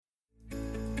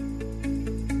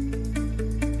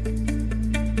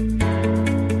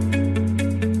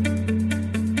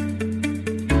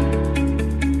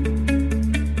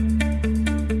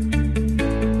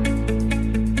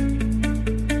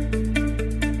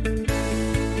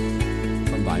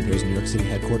City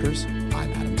headquarters,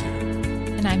 I'm Adam Taylor.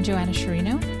 And I'm Joanna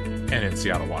Sciarrino. And in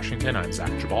Seattle, Washington, I'm Zach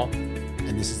Jabal.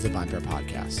 And this is the VinePair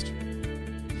Podcast.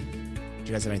 Do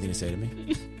you guys have anything to say to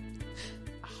me?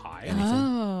 Hi. Anything?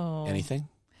 Oh. Anything?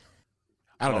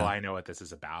 I don't know. I know what this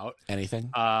is about. Anything?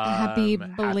 Happy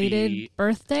belated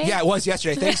birthday. Yeah, it was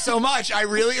yesterday. Thanks so much. I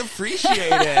really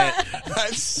appreciate it.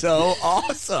 That's so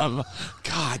awesome.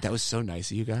 God, that was so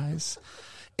nice of you guys.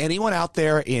 Anyone out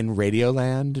there in Radio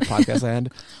Land, Podcast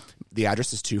Land, the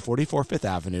address is 244 Fifth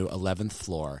Avenue, 11th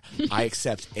floor. I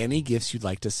accept any gifts you'd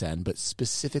like to send, but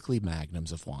specifically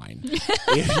magnums of wine.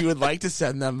 If you would like to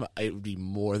send them, it would be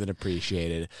more than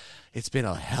appreciated. It's been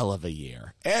a hell of a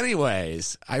year.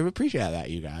 Anyways, I appreciate that,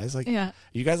 you guys. Yeah.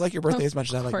 You guys like your birthday as much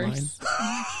as I like mine?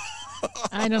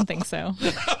 I don't think so.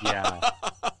 Yeah.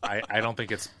 I don't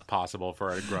think it's possible for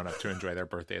a grown-up to enjoy their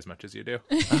birthday as much as you do.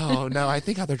 Oh, no, I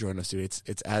think other grown-ups do. It's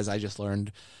as I just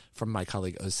learned from my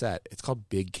colleague Osette, it's called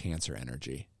big cancer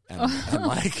energy. And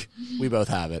like, we both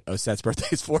have it. Osette's birthday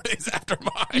is 4 days after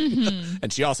mine. Mm-hmm.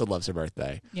 And she also loves her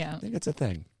birthday. Yeah. I think it's a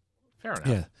thing. Fair enough.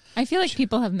 Yeah. I feel like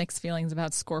people have mixed feelings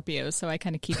about Scorpios, so I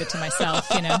kind of keep it to myself,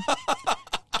 you know?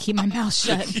 Keep my mouth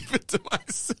shut. Keep it to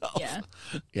myself. Yeah.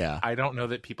 Yeah. I don't know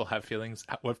that people have feelings,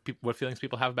 what feelings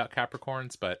people have about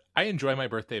Capricorns, but I enjoy my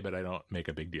birthday, but I don't make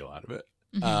a big deal out of it.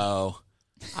 Mm-hmm. Oh,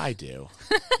 I do.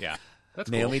 Yeah. That's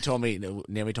Naomi cool. told me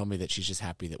that she's just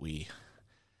happy that we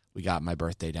got my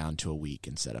birthday down to a week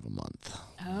instead of a month.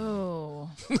 Oh.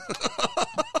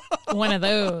 One of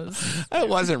those. It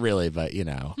wasn't really, but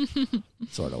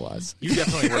sort of was. You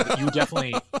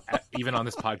definitely, even on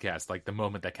this podcast, like the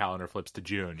moment that calendar flips to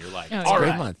June, you're like, Oh, all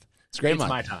Great right, month. It's a great it's month.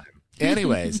 my time.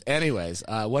 Anyways,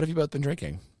 what have you both been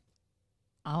drinking?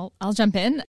 I'll jump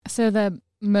in. So the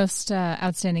most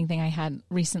outstanding thing I had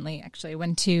recently, actually, I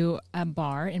went to a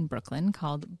bar in Brooklyn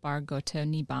called Bar Goto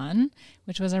Niban,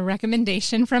 which was a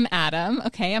recommendation from Adam.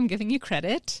 Okay, I'm giving you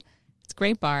credit. It's a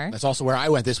great bar. That's also where I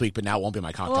went this week, but now it won't be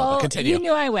my cocktail. Well, But continue. you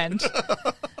knew I went.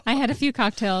 I had a few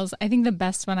cocktails. I think the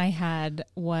best one I had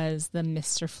was the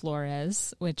Mr.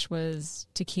 Flores, which was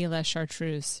tequila,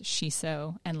 chartreuse,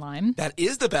 shiso, and lime. That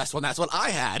is the best one. That's what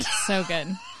I had. So good.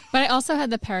 But I also had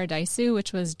the Paradisu,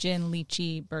 which was gin,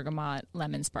 lychee, bergamot,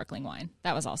 lemon sparkling wine.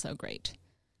 That was also great.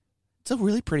 It's a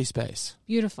really pretty space.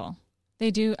 Beautiful. They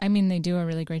do a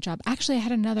really great job. Actually, I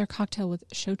had another cocktail with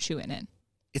shochu in it.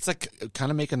 It's like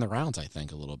kind of making the rounds, I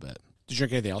think, a little bit. Did you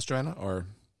drink anything else, Joanna? Or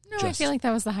No, I feel like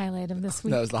that was the highlight of this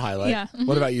week. That was the highlight? Yeah. Mm-hmm.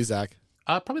 What about you, Zach?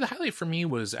 Probably the highlight for me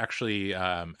was actually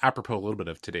apropos a little bit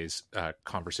of today's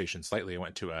conversation slightly. I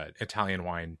went to an Italian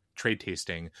wine trade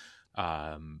tasting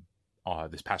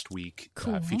this past week,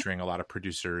 Cool. featuring a lot of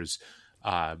producers,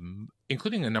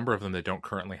 including a number of them that don't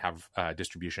currently have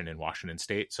distribution in Washington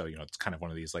State. So, it's kind of one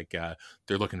of these, like,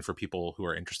 they're looking for people who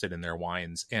are interested in their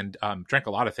wines, and drank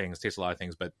a lot of things, tasted a lot of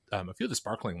things, but a few of the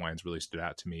sparkling wines really stood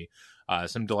out to me.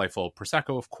 Some delightful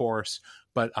Prosecco, of course,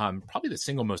 but probably the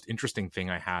single most interesting thing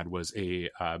I had was a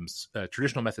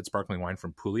traditional method sparkling wine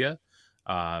from Puglia,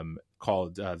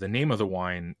 called, the name of the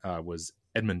wine was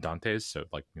Edmond Dantes, so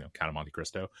like, Count of Monte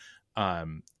Cristo.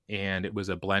 And it was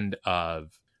a blend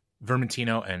of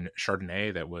Vermentino and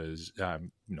Chardonnay that was,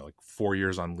 like 4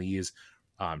 years on lees,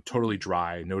 totally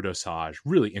dry, no dosage,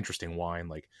 really interesting wine.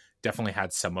 Like, definitely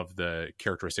had some of the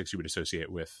characteristics you would associate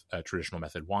with a traditional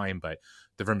method wine, but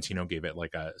the Vermentino gave it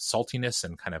like a saltiness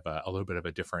and kind of a little bit of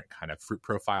a different kind of fruit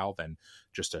profile than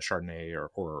just a Chardonnay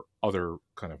or other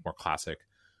kind of more classic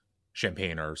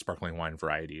champagne or sparkling wine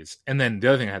varieties. And then the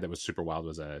other thing I had that was super wild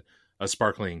was a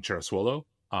sparkling Cerasuolo,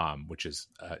 which is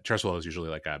Cerasuolo is usually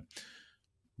like a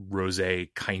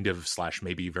rosé kind of /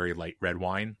 maybe very light red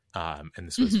wine, and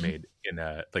this was made in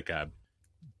a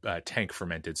tank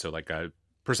fermented, so like a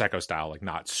Prosecco style, like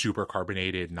not super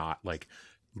carbonated, not like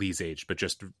lees aged, but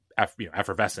just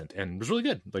effervescent, and it was really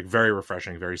good, like very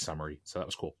refreshing, very summery. So that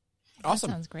was cool. Awesome.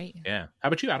 That sounds great. Yeah. How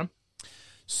about you, Adam?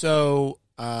 So,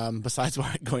 besides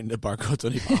going to Bar Goto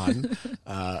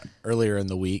Niban earlier in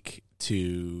the week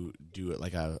to do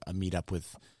like a meetup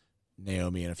with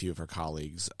Naomi and a few of her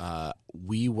colleagues,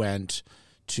 we went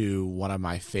to one of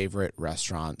my favorite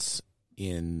restaurants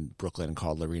in Brooklyn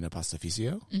called Larina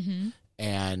Pastificio,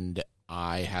 and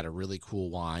I had a really cool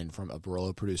wine from a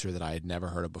Barolo producer that I had never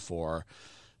heard of before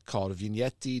called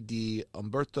Vignetti di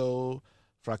Umberto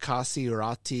Fracassi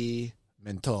Ratti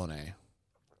Mentone.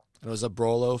 It was a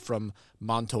Barolo from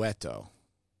Montoeto,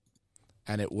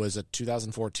 and it was a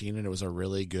 2014, and it was a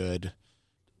really good,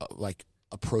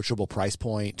 approachable price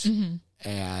point,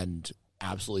 and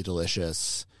absolutely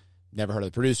delicious. Never heard of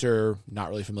the producer, not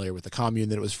really familiar with the commune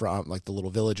that it was from, like the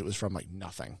little village it was from, like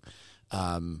nothing.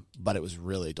 But it was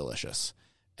really delicious.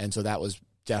 And so that was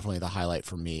definitely the highlight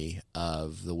for me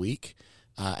of the week.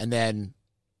 And then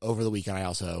over the weekend, I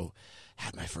also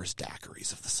had my first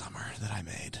daiquiris of the summer that I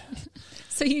made.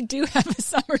 So you do have a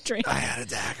summer drink. I had a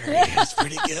daiquiri. It's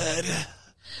pretty good.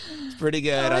 It's pretty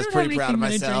good. Oh, I was pretty proud of I'm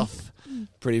gonna myself.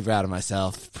 Pretty proud of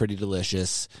myself. Pretty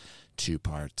delicious. 2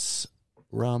 parts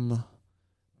rum,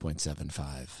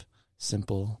 0.75.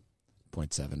 Simple,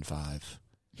 0.75.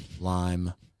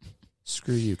 Lime.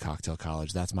 Screw you, Cocktail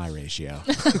College. That's my ratio.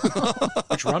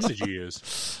 Which rum did you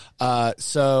use?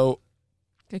 So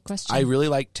Good question. I really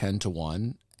like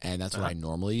 10-1, and that's what I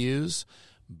normally use.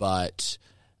 But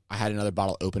I had another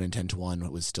bottle open in 10-1.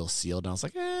 It was still sealed, and I was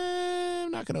like,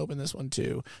 I'm not going to open this one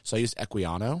too. So I used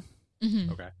Equiano,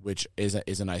 Okay. which is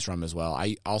a nice rum as well.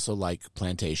 I also like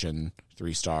Plantation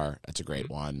 3-star. That's a great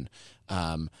one.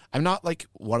 I'm not like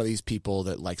one of these people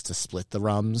that likes to split the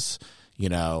rums. You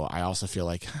know, I also feel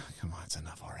like, come on, it's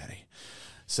enough already.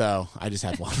 So I just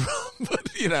had one rum.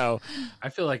 But, you know, I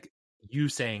feel like you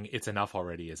saying it's enough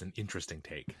already is an interesting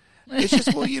take. it's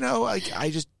just, well, you know, like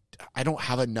I don't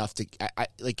have enough to, I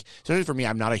like, certainly for me,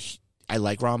 I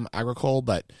like rum agricole,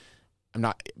 but I'm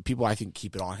not, people I think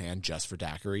keep it on hand just for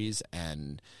daiquiris,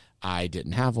 and I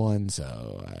didn't have one,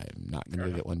 so I'm not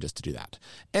going to get one just to do that.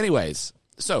 Anyways,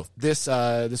 so this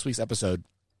week's episode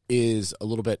is a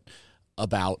little bit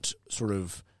about sort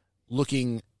of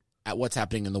looking at what's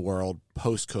happening in the world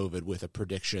post-COVID with a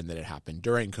prediction that had happened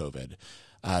during COVID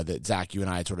that Zach, you and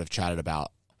I had sort of chatted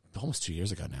about almost 2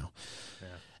 years ago now. Yeah.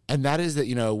 And that is that,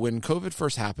 you know, when COVID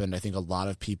first happened, I think a lot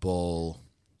of people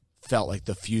felt like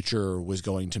the future was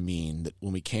going to mean that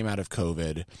when we came out of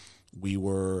COVID, we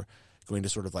were going to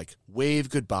sort of like wave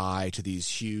goodbye to these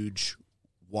huge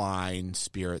wine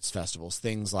spirits festivals,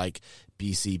 things like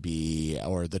BCB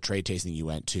or the trade tasting you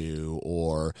went to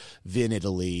or Vin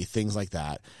Italy, things like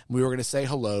that. We were going to say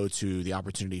hello to the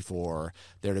opportunity for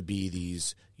there to be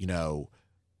these, you know,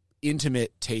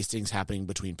 intimate tastings happening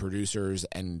between producers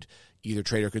and either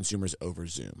trade or consumers over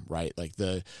Zoom, right? Like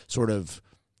the sort of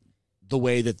the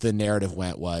way that the narrative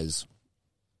went was,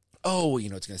 oh, you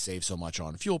know, it's going to save so much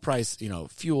on fuel price, you know,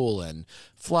 fuel and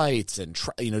flights and,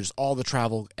 you know, just all the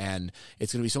travel. And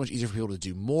it's going to be so much easier for people to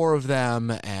do more of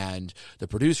them. And the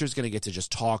producer's going to get to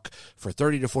just talk for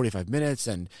 30 to 45 minutes.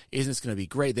 And isn't this going to be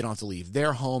great? They don't have to leave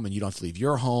their home and you don't have to leave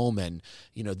your home. And,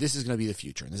 you know, this is going to be the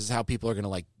future. And this is how people are going to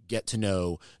like get to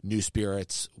know new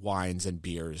spirits, wines, and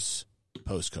beers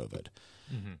post-COVID.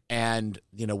 Mm-hmm. And,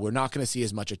 you know, we're not going to see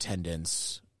as much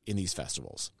attendance in these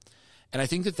festivals. And I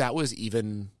think that that was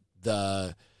even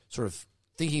the sort of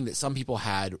thinking that some people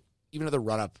had even at the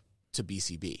run up to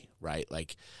BCB, right?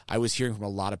 Like I was hearing from a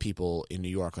lot of people in New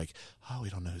York, like, oh, we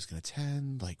don't know who's going to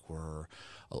attend. Like we're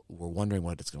wondering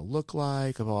what it's going to look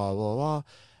like, blah, blah, blah, blah.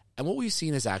 And what we've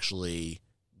seen is actually,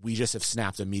 we just have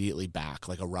snapped immediately back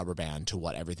like a rubber band to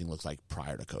what everything looked like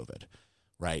prior to COVID,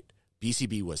 right?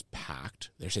 BCB was packed.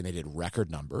 They're saying they did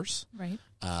record numbers. Right.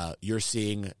 You're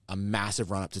seeing a massive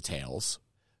run up to Tails.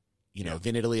 You know,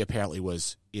 Vin Italy apparently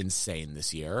was insane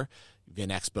this year. Vin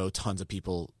Expo, tons of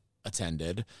people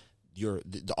attended.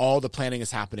 All the planning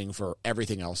is happening for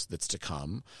everything else that's to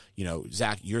come. You know,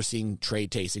 Zach, you're seeing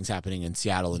trade tastings happening in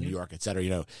Seattle and New York, et cetera.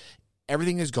 You know,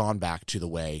 everything has gone back to the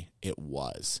way it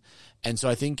was. And so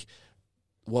I think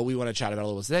what we want to chat about a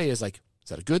little today is like, is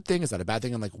that a good thing? Is that a bad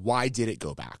thing? And like, why did it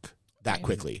go back that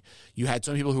quickly? You had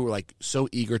some people who were like so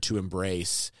eager to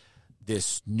embrace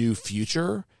this new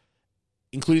future,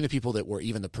 including the people that were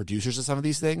even the producers of some of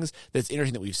these things, that's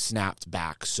interesting that we've snapped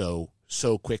back so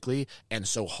quickly and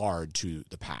so hard to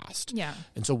the past. Yeah.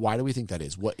 And so why do we think that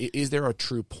is? What is there a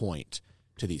true point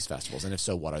to these festivals? And if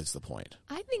so, what is the point?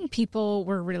 I think people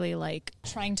were really like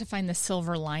trying to find the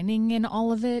silver lining in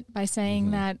all of it by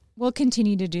saying that we'll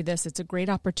continue to do this. It's a great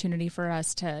opportunity for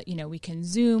us to, you know, we can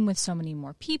Zoom with so many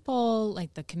more people.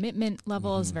 Like the commitment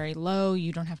level is very low.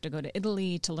 You don't have to go to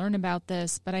Italy to learn about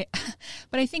this. But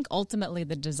I think ultimately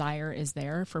the desire is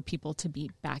there for people to be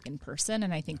back in person.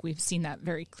 And I think we've seen that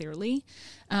very clearly.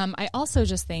 I also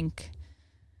just think,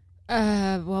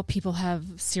 people have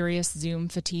serious Zoom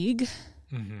fatigue.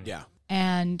 Mm-hmm. Yeah.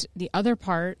 And the other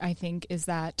part, I think, is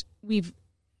that we've,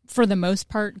 for the most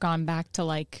part, gone back to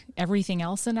like everything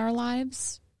else in our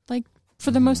lives, like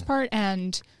for the most part.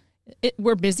 And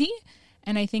we're busy.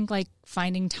 And I think like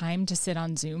finding time to sit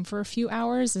on Zoom for a few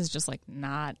hours is just like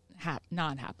not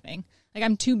happening. Like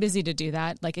I'm too busy to do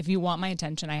that. Like if you want my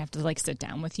attention, I have to like sit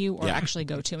down with you or actually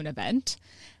go to an event.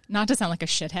 Not to sound like a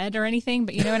shithead or anything,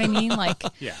 but you know what I mean? Like,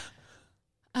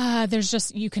 there's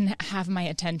just, you can have my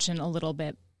attention a little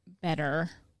bit better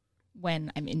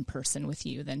when I'm in person with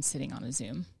you than sitting on a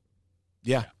Zoom.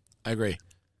 Yeah, I agree.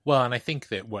 Well, and I think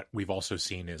that what we've also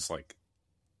seen is like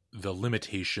the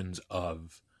limitations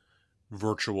of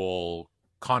virtual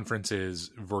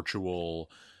conferences,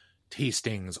 virtual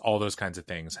tastings, all those kinds of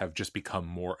things have just become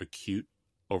more acute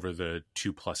over the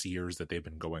 2+ years that they've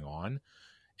been going on.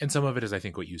 And some of it is, I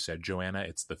think, what you said, Joanna,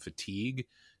 it's the fatigue.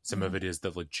 Some of it is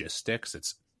the logistics.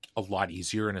 It's a lot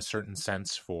easier in a certain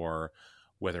sense for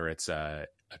whether it's a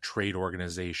trade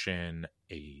organization,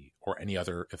 or any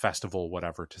other festival,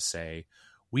 whatever, to say,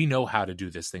 we know how to do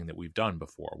this thing that we've done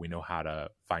before. We know how to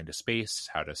find a space,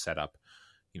 how to set up,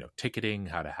 ticketing,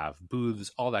 how to have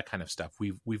booths, all that kind of stuff.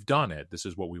 We've done it. This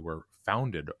is what we were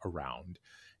founded around.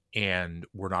 And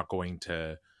we're not going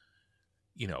to,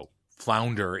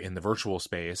 flounder in the virtual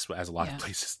space as a lot of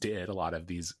places did. A lot of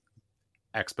these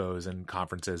expos and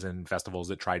conferences and festivals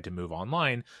that tried to move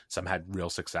online, some had real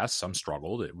success, some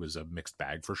struggled. It was a mixed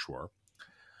bag for sure.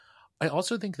 I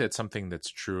also think that something that's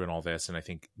true in all this, and I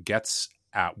think gets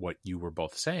at what you were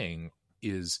both saying,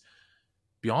 is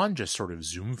beyond just sort of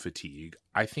Zoom fatigue.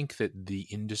 I think that the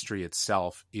industry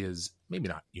itself is maybe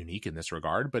not unique in this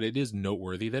regard, but it is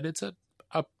noteworthy that it's an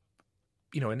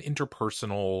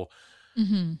interpersonal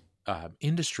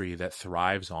industry that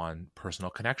thrives on personal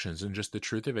connections. And just the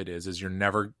truth of it is you're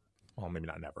never, well, maybe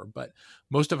not never, but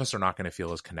most of us are not going to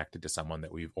feel as connected to someone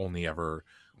that we've only ever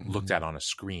looked at on a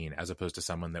screen, as opposed to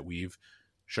someone that we've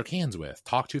shook hands with,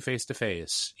 talked to face,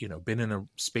 been in a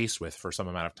space with for some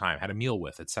amount of time, had a meal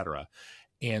with, etc.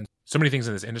 And so many things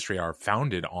in this industry are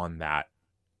founded on that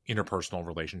interpersonal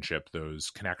relationship, those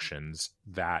connections,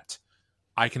 that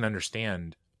I can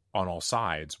understand on all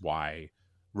sides why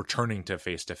returning to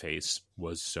face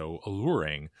was so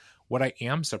alluring. What I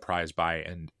am surprised by,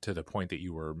 and to the point that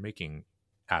you were making,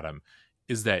 Adam,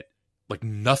 is that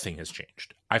nothing has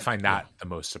changed. I find that the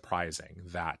most surprising,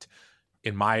 that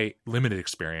in my limited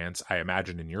experience, I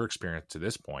imagine in your experience to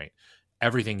this point,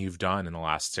 everything you've done in the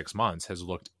last 6 months has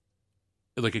looked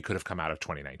like it could have come out of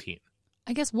 2019.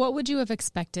 I guess what would you have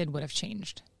expected would have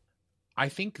changed? I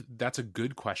think that's a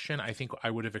good question. I think I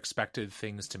would have expected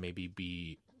things to maybe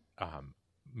be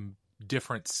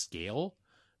different scale,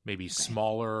 maybe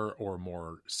smaller or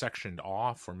more sectioned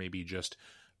off, or maybe just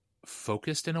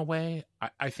focused in a way.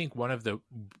 I think one of the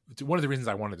reasons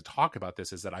I wanted to talk about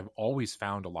this is that I've always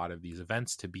found a lot of these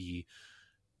events to be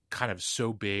kind of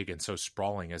so big and so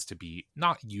sprawling as to be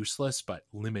not useless, but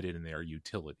limited in their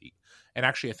utility. And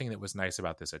actually, a thing that was nice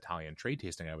about this Italian trade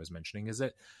tasting I was mentioning is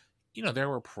that, there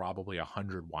were probably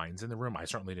 100 wines in the room. I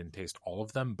certainly didn't taste all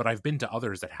of them, but I've been to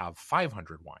others that have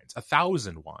 500 wines,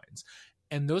 1,000 wines.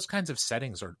 And those kinds of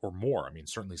settings or more. I mean,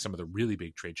 certainly some of the really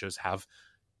big trade shows have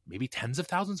maybe tens of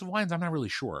thousands of wines. I'm not really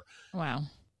sure. Wow.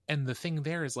 And the thing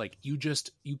there is you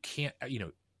can't,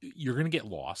 you're going to get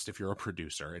lost if you're a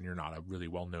producer and you're not a really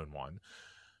well-known one.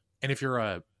 And if you're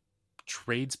a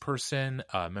tradesperson,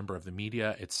 a member of the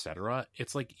media, etc.,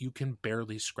 it's you can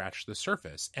barely scratch the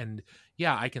surface. And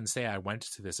yeah, I can say I went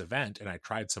to this event and I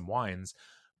tried some wines,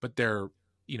 but they're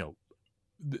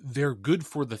good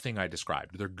for the thing I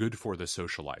described. They're good for the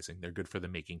socializing. They're good for the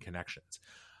making connections.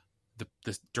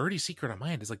 The dirty secret on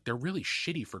my end is they're really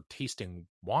shitty for tasting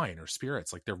wine or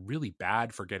spirits. They're really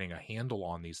bad for getting a handle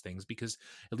on these things, because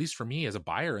at least for me as a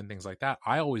buyer and things like that,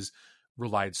 I always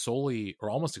relied solely or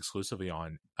almost exclusively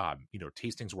on,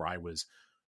 tastings where I was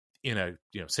in a,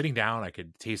 sitting down, I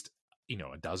could taste,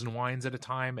 a dozen wines at a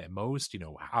time at most,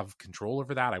 have control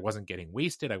over that. I wasn't getting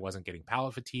wasted. I wasn't getting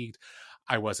palate fatigued.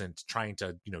 I wasn't trying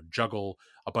to, juggle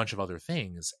a bunch of other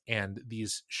things. And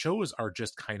these shows are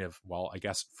just kind of, well, I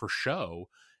guess for show.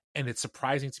 And it's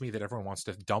surprising to me that everyone wants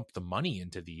to dump the money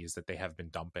into these that they have been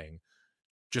dumping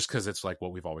just because it's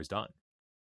what we've always done.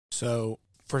 So,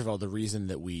 first of all, the reason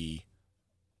that we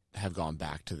have gone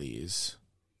back to these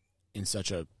in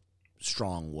such a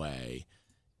strong way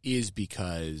is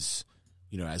because,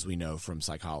 as we know from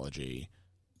psychology,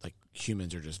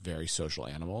 humans are just very social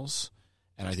animals.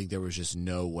 And I think there was just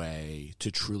no way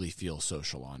to truly feel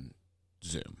social on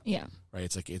Zoom. Yeah.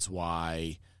 Right. It's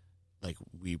why,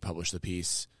 we published the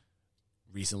piece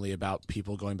recently about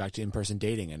people going back to in-person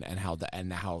dating and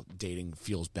how dating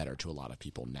feels better to a lot of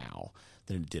people now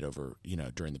than it did over,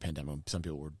 during the pandemic. Some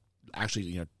people were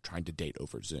actually, trying to date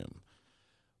over Zoom.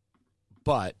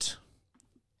 But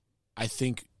I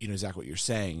think, Zach, what you're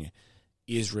saying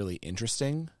is really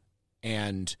interesting.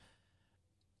 And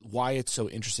why it's so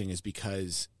interesting is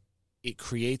because it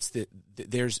creates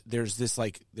there's this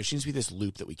there seems to be this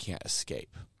loop that we can't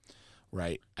escape,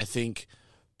 right? I think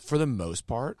for the most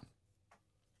part,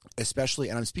 especially,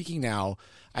 and I'm speaking now,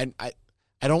 I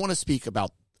don't want to speak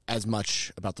about as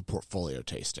much about the portfolio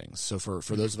tastings. So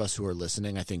for those of us who are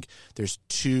listening, I think there's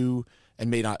two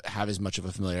and may not have as much of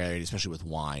a familiarity, especially with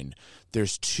wine,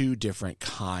 there's two different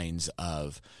kinds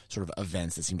of sort of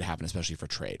events that seem to happen, especially for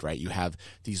trade, right? You have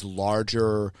these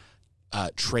larger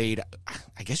trade,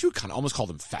 I guess you would kind of almost call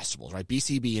them festivals, right?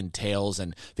 BCB and Tales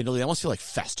and Vinitaly, they almost feel like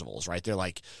festivals, right? They're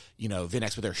like,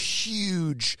 Vinex with their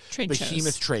huge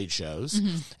behemoth trade shows.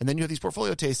 Mm-hmm. And then you have these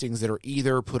portfolio tastings that are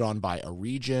either put on by a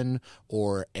region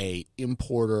or a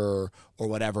importer or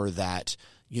whatever that,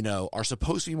 are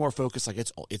supposed to be more focused. Like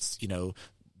it's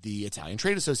the Italian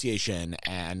Trade Association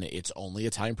and it's only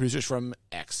Italian producers from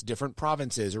X different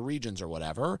provinces or regions or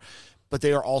whatever. But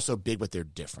they are also big, but they're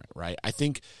different, right? I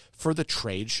think for the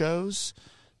trade shows,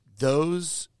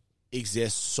 those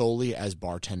exist solely as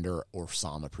bartender or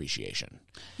som appreciation.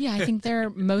 Yeah, I think they're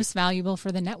most valuable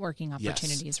for the networking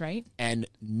opportunities, yes. Right? And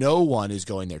no one is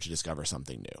going there to discover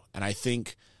something new. And I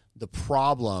think the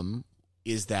problem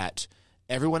is that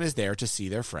everyone is there to see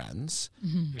their friends,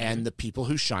 mm-hmm. and the people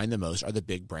who shine the most are the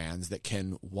big brands that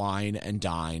can wine and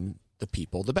dine the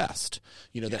people the best,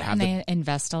 that have. And they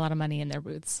invest a lot of money in their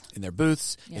booths. In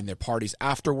their parties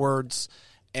afterwards.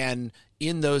 And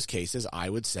in those cases, I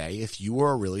would say if you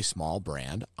were a really small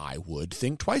brand, I would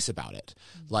think twice about it.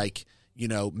 Mm-hmm. Like,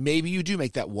 maybe you do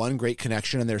make that one great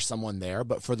connection and there's someone there,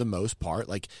 but for the most part,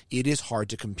 like it is hard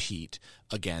to compete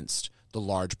against the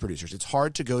large producers. It's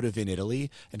hard to go to Vinitaly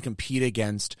and compete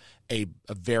against a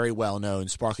very well-known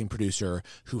sparkling producer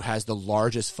who has the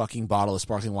largest fucking bottle of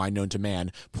sparkling wine known to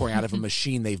man pouring out of a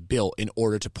machine they've built in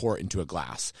order to pour it into a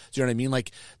glass. Do you know what I mean?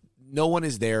 Like, no one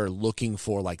is there looking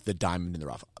for like the diamond in the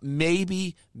rough.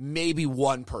 Maybe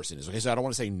one person is. Okay, so I don't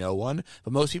want to say no one,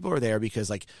 but most people are there because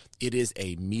like it is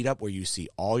a meetup where you see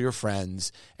all your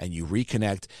friends and you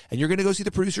reconnect, and you're going to go see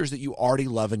the producers that you already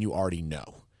love and you already know.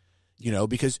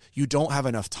 Because you don't have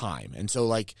enough time. And so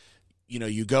like,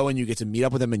 you go and you get to meet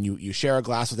up with them and you share a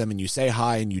glass with them and you say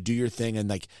hi and you do your thing and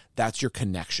like, that's your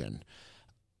connection.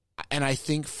 And I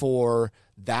think for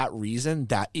that reason,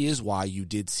 that is why you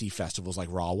did see festivals like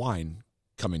Raw Wine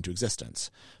come into existence,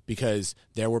 because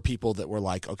there were people that were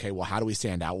like, okay, well, how do we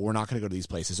stand out? Well, we're not going to go to these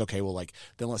places. Okay, well, like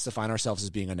then let's define ourselves as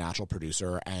being a natural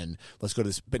producer and let's go to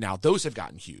this. But now those have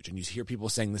gotten huge, and you hear people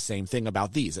saying the same thing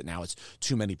about these, that now it's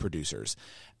too many producers.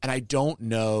 And I don't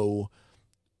know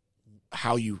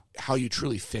how you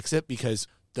truly fix it, because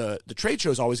the trade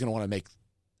show is always going to want to make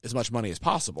as much money as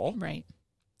possible. Right.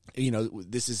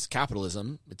 This is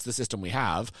capitalism. It's the system we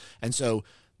have. And so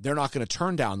they're not going to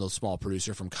turn down the small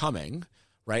producer from coming.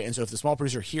 Right. And so if the small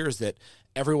producer hears that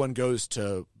everyone goes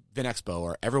to Vinexpo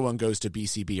or everyone goes to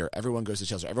BCB or everyone goes to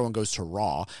Chelsea or everyone goes to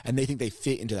Raw, and they think they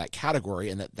fit into that category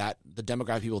and that the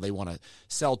demographic of people they want to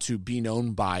sell to, be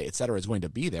known by, et cetera, is going to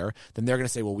be there, then they're going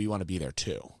to say, well, we want to be there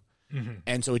too. Mm-hmm.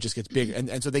 And so it just gets big.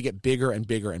 And so they get bigger and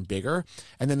bigger and bigger.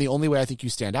 And then the only way I think you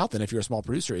stand out then if you're a small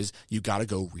producer is you got to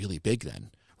go really big then.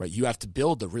 Right, you have to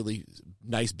build a really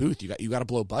nice booth. You got to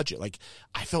blow budget. Like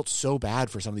I felt so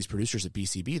bad for some of these producers at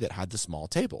BCB that had the small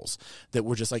tables that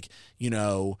were just like,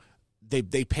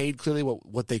 they paid clearly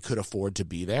what they could afford to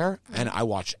be there, and I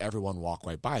watched everyone walk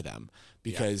right by them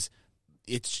because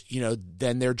it's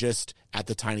then they're just at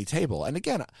the tiny table. And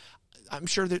again, I'm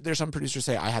sure that there's some producers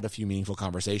say I had a few meaningful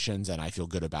conversations and I feel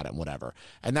good about it and whatever.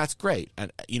 And that's great.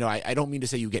 And, I don't mean to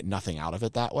say you get nothing out of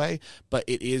it that way, but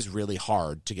it is really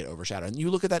hard to get overshadowed. And you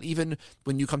look at that even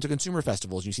when you come to consumer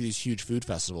festivals, and you see these huge food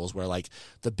festivals where like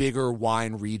the bigger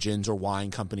wine regions or wine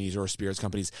companies or spirits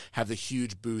companies have the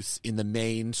huge booths in the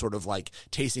main sort of like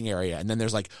tasting area. And then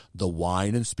there's like the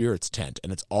wine and spirits tent,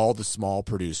 and it's all the small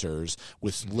producers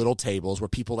with little tables where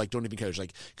people like don't even care. It's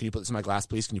like, can you put this in my glass,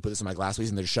 please? Can you put this in my glass, please?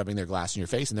 And they're shoving their glass in your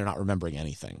face and they're not remembering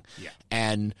anything. Yeah.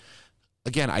 And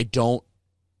again, I don't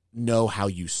know how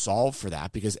you solve for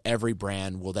that, because every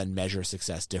brand will then measure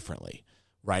success differently,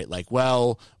 right? Like,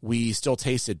 well, we still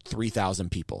tasted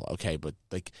 3,000 people. Okay. But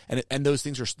like, and those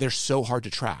things they're so hard to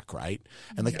track. Right.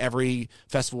 And like every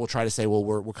festival will try to say, well,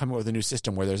 we're coming up with a new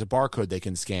system where there's a barcode you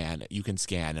can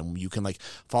scan and you can like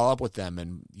follow up with them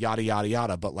and yada, yada,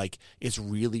 yada. But like, it's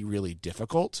really, really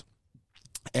difficult.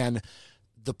 And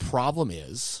the problem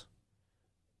is,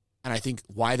 and I think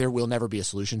why there will never be a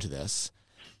solution to this,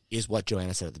 is what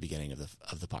Joanna said at the beginning of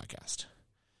the podcast,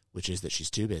 which is that she's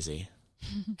too busy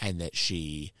and that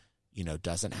she,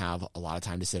 doesn't have a lot of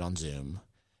time to sit on Zoom.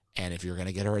 And if you're going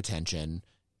to get her attention,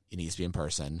 it needs to be in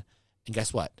person. And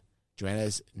guess what? Joanna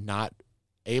is not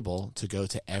able to go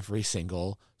to every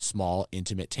single small,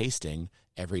 intimate tasting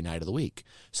every night of the week.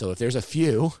 So if there's a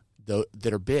few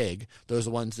that are big, those are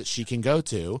the ones that she can go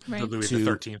to. Right. The Louis the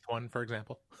 13th one, for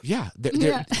example. Yeah,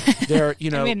 they're you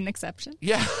know, I made an exception.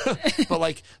 yeah, but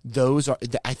like those are.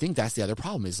 I think that's the other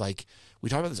problem is like we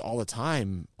talk about this all the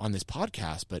time on this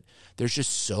podcast, but there's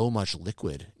just so much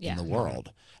liquid in the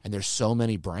world, and there's so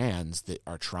many brands that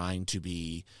are trying to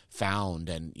be found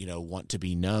and want to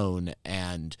be known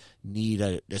and need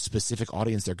a specific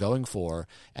audience they're going for,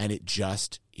 and it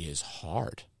just is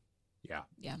hard.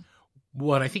 Yeah.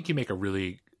 Well, and I think you make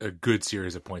a good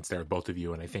series of points there, both of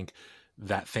you, and I think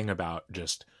that thing about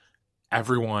just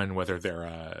everyone, whether they're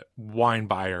a wine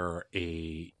buyer,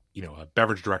 a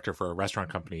beverage director for a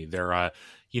restaurant company, they're a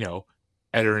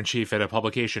editor-in-chief at a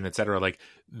publication, et cetera, like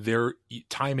their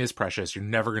time is precious. You're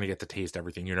never going to get to taste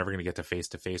everything. You're never going to get to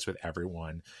face with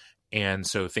everyone. And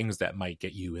so things that might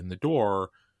get you in the door,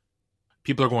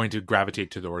 people are going to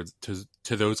gravitate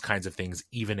to those kinds of things,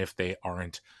 even if they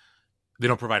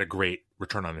don't provide a great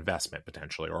return on investment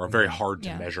potentially, or a very hard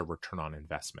to measure return on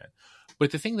investment. But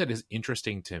the thing that is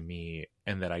interesting to me,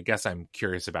 and that I guess I'm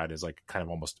curious about, is like kind of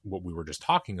almost what we were just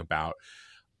talking about.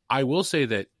 I will say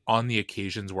that on the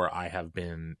occasions where I have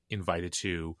been invited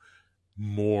to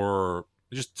more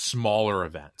just smaller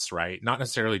events, right? Not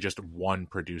necessarily just one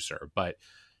producer, but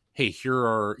hey, here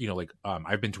are,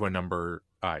 I've been to a number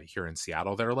here in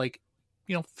Seattle that are like,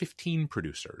 15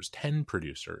 producers, 10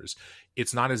 producers.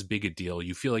 It's not as big a deal.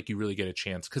 You feel like you really get a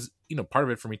chance because, part of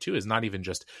it for me too is not even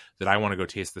just that I want to go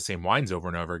taste the same wines over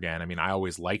and over again. I mean, I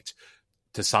always liked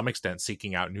to some extent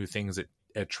seeking out new things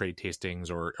at trade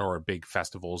tastings or big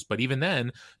festivals. But even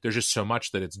then, there's just so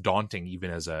much that it's daunting,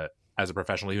 even as a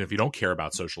professional, even if you don't care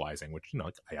about socializing, which,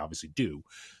 I obviously do.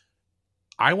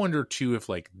 I wonder too, if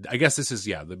I guess this is,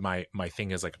 my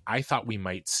thing is I thought we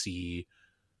might see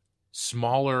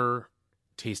smaller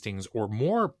tastings or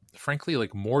more, frankly,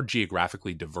 more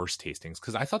geographically diverse tastings.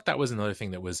 Cause I thought that was another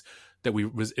thing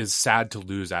is sad to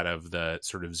lose out of the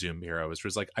sort of Zoom era,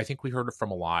 was I think we heard it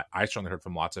from I certainly heard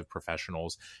from lots of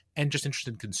professionals and just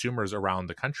interested consumers around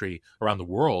the country, around the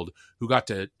world, who got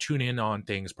to tune in on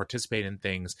things, participate in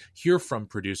things, hear from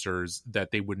producers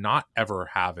that they would not ever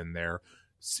have in their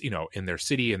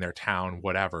city, in their town,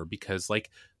 whatever, because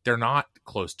they're not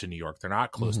close to New York. They're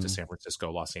not close to San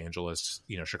Francisco, Los Angeles,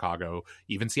 Chicago,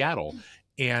 even Seattle.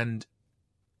 And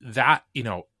that,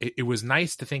 it was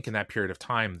nice to think in that period of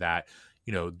time that,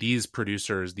 these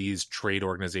producers, these trade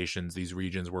organizations, these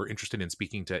regions were interested in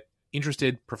speaking to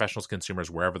interested professionals,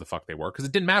 consumers, wherever the fuck they were, because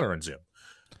it didn't matter on Zoom.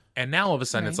 And now all of a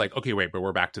sudden it's okay, wait, but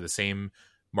we're back to the same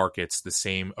markets, the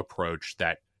same approach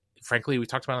that, frankly, we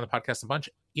talked about on the podcast a bunch,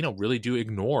 really do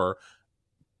ignore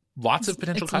lots of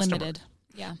potential customers. Limited.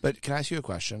 Yeah. But can I ask you a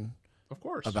question? Of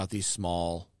course. About these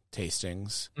small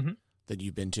tastings that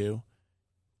you've been to?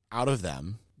 Out of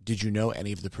them, did you know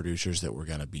any of the producers that were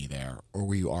going to be there, or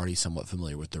were you already somewhat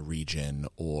familiar with the region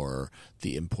or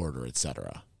the importer, et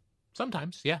cetera?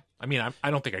 Sometimes, yeah. I mean,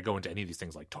 I don't think I go into any of these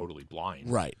things totally blind.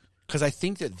 Right. Because I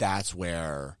think that's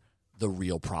where the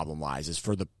real problem lies, is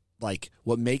for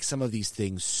what makes some of these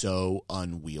things so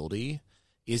unwieldy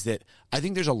is that I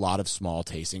think there's a lot of small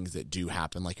tastings that do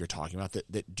happen, like you're talking about,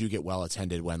 that do get well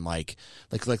attended when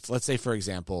let's say, for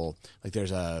example,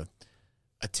 there's a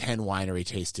 10 winery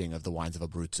tasting of the wines of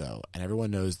Abruzzo, and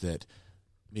everyone knows that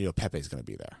Pepe is going to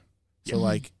be there. So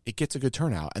it gets a good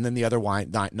turnout. And then the other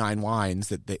 9 wines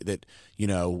that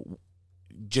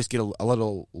just get a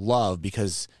little love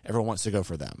because everyone wants to go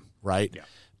for them, right? Yeah.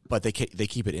 But they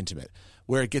keep it intimate.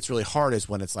 Where it gets really hard is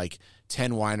when it's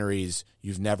 10 wineries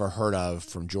you've never heard of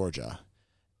from Georgia.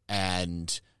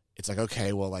 And it's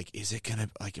okay, well, is it going to,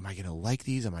 am I going to like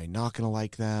these? Am I not going to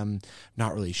like them?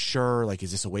 Not really sure.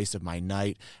 Is this a waste of my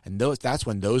night? And that's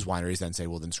when those wineries then say,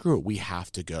 well, then screw it. We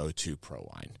have to go to Pro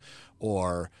Wine.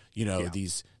 Or,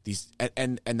 these,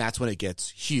 and that's when it gets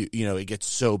huge, it gets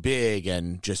so big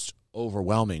and just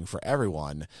overwhelming for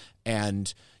everyone.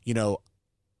 And,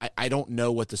 I don't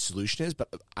know what the solution is,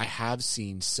 but I have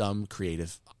seen some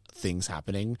creative things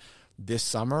happening this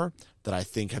summer that I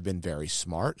think have been very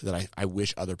smart, that I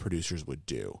wish other producers would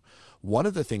do. One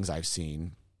of the things I've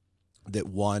seen that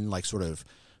one sort of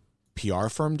PR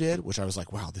firm did, which I was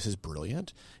wow, this is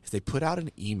brilliant, is they put out an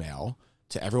email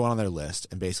to everyone on their list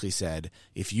and basically said,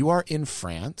 if you are in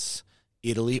France,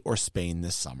 Italy, or Spain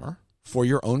this summer for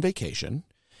your own vacation,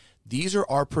 these are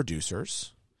our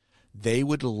producers. They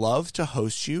would love to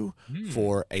host you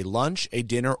for a lunch, a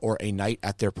dinner, or a night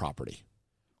at their property.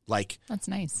 That's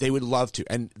nice. They would love to.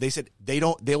 And they said they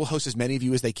will host as many of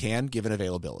you as they can given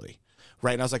availability.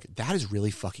 Right. And I was that is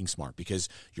really fucking smart, because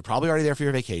you're probably already there for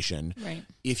your vacation. Right.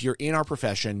 If you're in our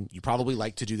profession, you probably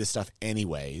like to do this stuff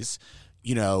anyways.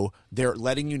 They're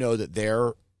letting you know that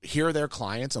they're here are their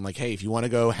clients. I'm like, hey, if you want to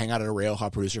go hang out at a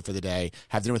Railhawk producer for the day,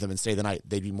 have dinner with them and stay the night,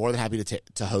 they'd be more than happy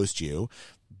to host you.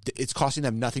 It's costing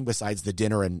them nothing besides the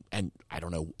dinner and I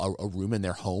don't know, a room in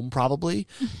their home probably.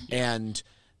 And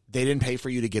they didn't pay for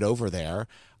you to get over there.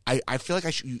 I feel like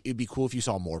it'd be cool if you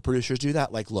saw more producers do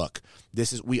that. Like, look,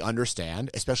 we understand,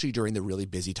 especially during the really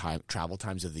busy travel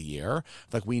times of the year.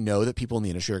 Like, we know that people in the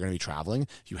industry are going to be traveling.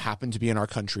 If you happen to be in our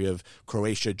country of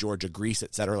Croatia, Georgia, Greece,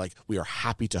 et cetera, like, we are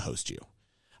happy to host you.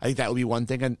 I think that would be one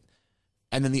thing.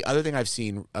 And then the other thing I've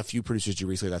seen a few producers do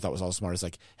recently that I thought was all smart is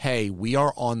like, hey, we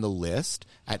are on the list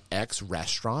at X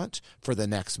restaurant for the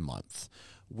next month.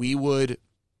 We would,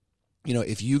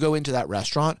 if you go into that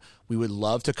restaurant, we would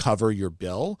love to cover your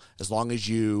bill as long as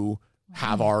you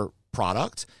have our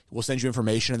product. We'll send you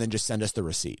information and then just send us the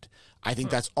receipt. I think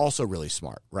that's also really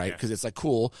smart, right? Because it's like,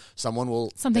 cool, someone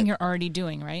will... Something you're already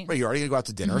doing, right? Right, you're already going to go out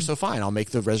to dinner, so fine, I'll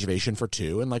make the reservation for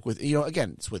 2. And like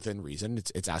again, it's within reason.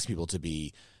 It's asking people to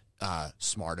be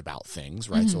smart about things,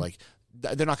 right? So like,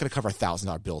 they're not going to cover a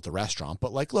 $1,000 bill at the restaurant,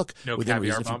 but like, look... No within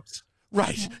caviar reason, bumps?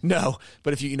 Right. No.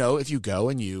 But if you go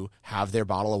and you have their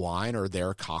bottle of wine or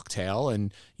their cocktail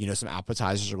and, some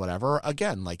appetizers or whatever,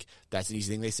 again, like that's an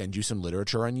easy thing. They send you some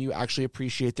literature and you actually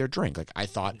appreciate their drink. Like I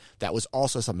thought that was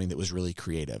also something that was really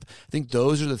creative. I think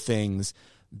those are the things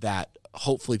that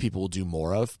hopefully people will do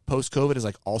more of post-COVID is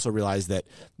like also realize that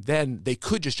then they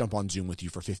could just jump on Zoom with you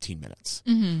for 15 minutes,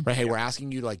 right? Hey, we're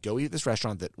asking you to like go eat at this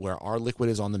restaurant where our liquid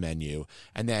is on the menu.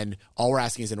 And then all we're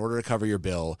asking is in order to cover your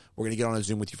bill, we're going to get on a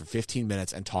Zoom with you for 15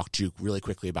 minutes and talk to you really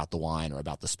quickly about the wine or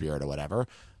about the spirit or whatever.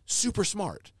 Super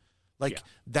smart. Like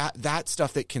that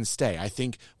stuff that can stay. I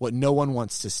think what no one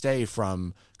wants to stay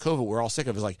from COVID, we're all sick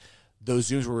of is like, those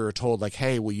Zooms where we were told like,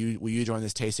 hey, will you join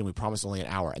this tasting? We promise only an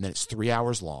hour. And then it's 3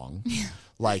 hours long.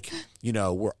 Like,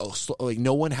 we're like,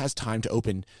 no one has time to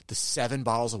open the 7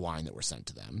 bottles of wine that were sent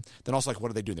to them. Then also like, what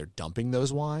are they doing? They're dumping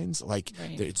those wines. Like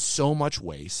it's so much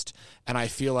waste. And I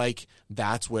feel like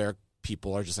that's where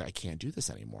people are just like, I can't do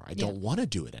this anymore. I don't want to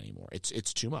do it anymore.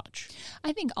 It's too much.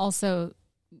 I think also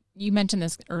you mentioned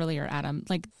this earlier, Adam,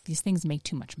 like these things make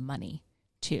too much money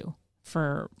too.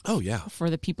 For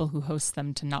the people who host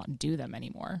them to not do them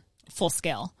anymore full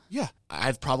scale. Yeah. I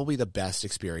have probably the best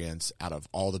experience out of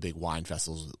all the big wine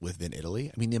festivals within Italy.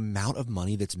 I mean, the amount of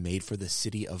money that's made for the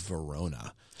city of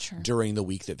Verona during the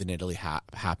week that Vin Italy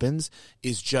happens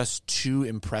is just too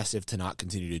impressive to not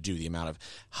continue to do. The amount of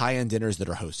high-end dinners that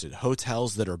are hosted,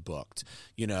 hotels that are booked,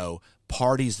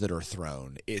 parties that are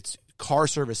thrown. It's car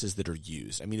services that are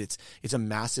used. I mean, it's a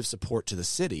massive support to the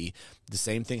city. The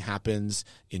same thing happens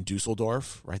in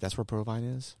Dusseldorf, right? That's where Provine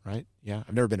is, right? Yeah.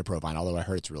 I've never been to Provine, although I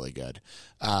heard it's really good.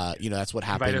 That's what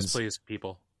happens. Invite us, please,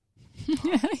 people.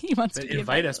 He wants to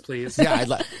invite us, please. Yeah,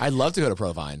 I'd love to go to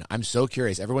Provine. I'm so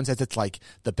curious. Everyone says it's like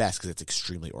the best because it's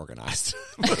extremely organized.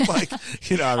 But like,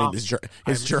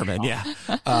 it's German, yeah.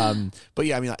 But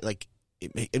yeah, I mean, like,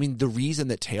 the reason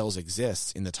that Tales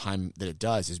exists in the time that it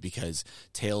does is because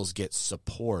Tales gets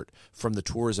support from the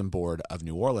tourism board of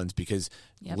New Orleans because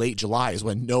late July is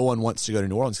when no one wants to go to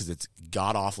New Orleans because it's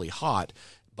god-awfully hot,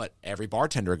 but every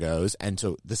bartender goes, and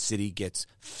so the city gets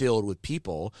filled with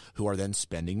people who are then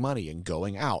spending money and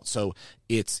going out. So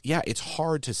it's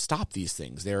hard to stop these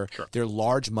things. They're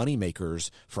large money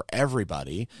makers for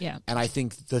everybody. Yeah. And I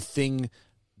think the thing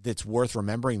that's worth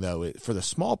remembering, though, for the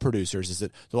small producers is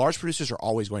that the large producers are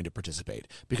always going to participate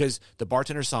because the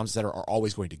bartenders, somms, et cetera, are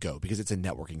always going to go because it's a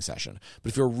networking session.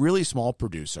 But if you're a really small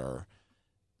producer,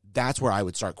 that's where I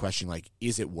would start questioning, like,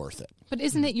 is it worth it? But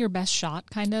isn't it your best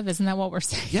shot, kind of? Isn't that what we're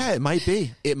saying? Yeah, it might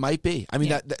be. It might be. I mean,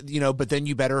 but then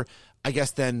you better, I guess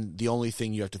then the only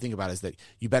thing you have to think about is that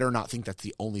you better not think that's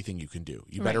the only thing you can do.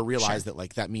 You better realize that,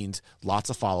 like, that means lots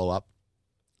of follow-up.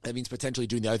 That means potentially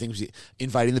doing the other things,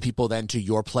 inviting the people then to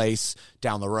your place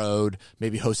down the road,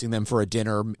 maybe hosting them for a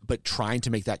dinner, but trying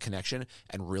to make that connection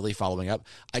and really following up.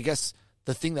 I guess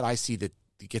the thing that I see that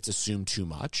gets assumed too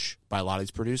much by a lot of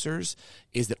these producers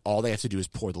is that all they have to do is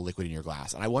pour the liquid in your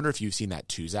glass. And I wonder if you've seen that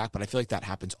too, Zach, but I feel like that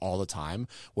happens all the time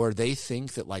where they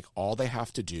think that like all they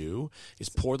have to do is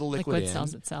pour the liquid in.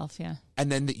 Sells itself, yeah.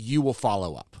 And then that you will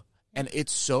follow up. And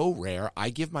it's so rare.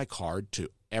 I give my card to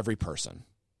every person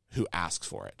who asks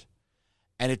for it.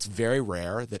 And it's very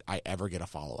rare that I ever get a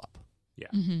follow-up. Yeah.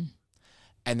 Mm-hmm.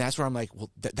 And that's where I'm like, well,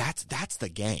 that's the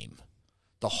game.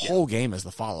 The whole game is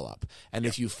the follow-up. And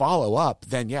if you follow up,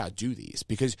 then do these.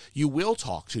 Because you will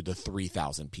talk to the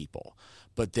 3,000 people.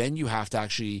 But then you have to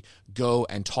actually go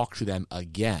and talk to them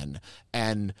again.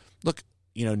 And look,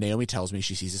 Naomi tells me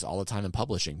she sees this all the time in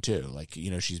publishing too. Like,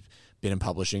 she's been in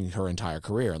publishing her entire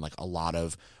career. And like a lot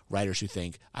of writers who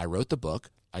think, I wrote the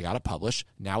book, I got it published,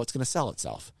 now it's going to sell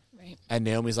itself. Right. And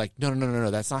Naomi's like,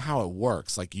 no, that's not how it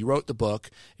works. Like, you wrote the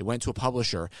book, it went to a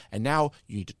publisher, and now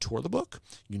you need to tour the book.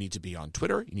 You need to be on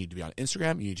Twitter. You need to be on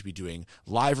Instagram. You need to be doing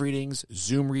live readings,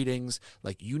 Zoom readings.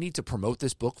 Like, you need to promote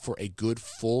this book for a good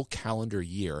full calendar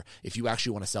year if you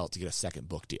actually want to sell it to get a second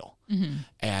book deal. Mm-hmm.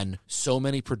 And so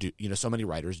many so many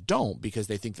writers don't, because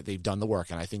they think that they've done the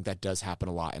work. And I think that does happen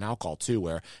a lot in alcohol too,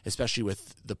 where especially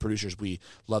with the producers we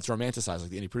love to romanticize, like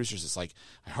the indie producers, it's like,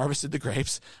 I harvested the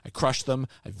grapes, I crushed them,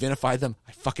 I vinified them,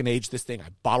 I fucking aged this thing, I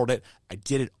bottled it, I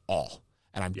did it all,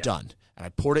 and I'm done. And I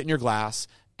poured it in your glass,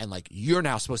 and like, you're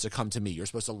now supposed to come to me. You're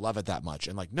supposed to love it that much.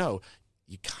 And like, no,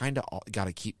 you kind of got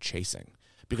to keep chasing,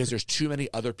 because there's too many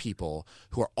other people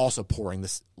who are also pouring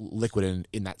this liquid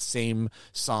in that same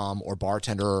somm or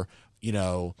bartender,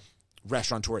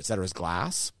 restaurateur, et cetera's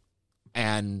glass.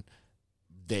 And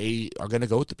they are going to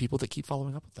go with the people that keep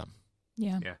following up with them.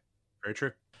 Yeah. Yeah. Very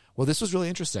true. Well, this was really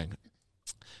interesting.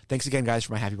 Thanks again, guys,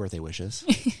 for my happy birthday wishes.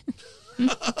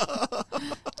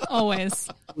 Always.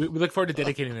 We look forward to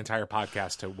dedicating an entire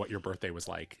podcast to what your birthday was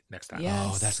like next time. Yes.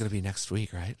 Oh, that's going to be next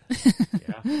week, right?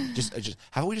 Yeah. Just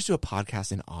how about we just do a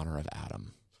podcast in honor of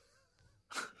Adam?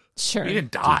 Sure. He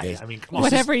didn't die. Dude, I mean, come on.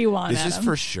 Whatever you want, This Adam. is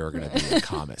for sure going to be a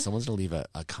comment. Someone's going to leave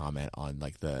a comment on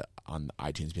on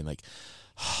iTunes being like,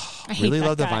 I hate really that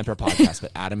love the guy. VinePair podcast,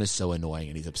 but Adam is so annoying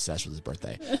and he's obsessed with his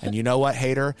birthday. And you know what,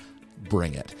 hater?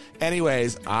 Bring it.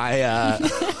 Anyways, I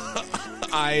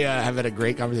have had a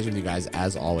great conversation with you guys,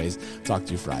 as always. Talk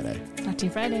to you Friday. Talk to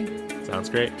you Friday. Sounds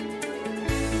great.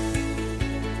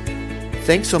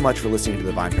 Thanks so much for listening to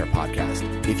the VinePair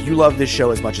podcast. If you love this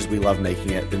show as much as we love making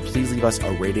it, then please leave us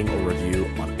a rating or review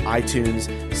on iTunes,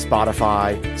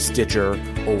 Spotify, Stitcher,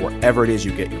 or wherever it is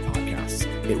you get your podcasts.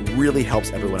 It really helps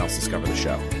everyone else discover the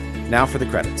show. Now for the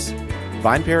credits.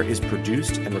 VinePair is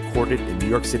produced and recorded in New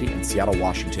York City and Seattle,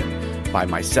 Washington by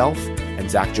myself and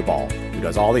Zach Jabal, who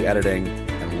does all the editing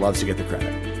and loves to get the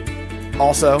credit.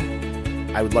 Also,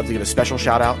 I would love to give a special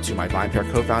shout out to my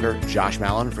VinePair co-founder, Josh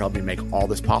Mallon, for helping me make all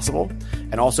this possible,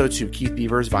 and also to Keith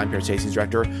Beavers, VinePair Tastings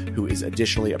Director, who is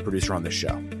additionally a producer on this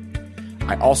show.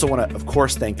 I also want to, of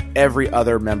course, thank every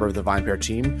other member of the VinePair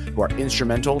team who are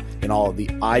instrumental in all of the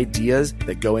ideas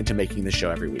that go into making this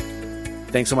show every week.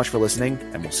 Thanks so much for listening,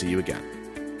 and we'll see you again.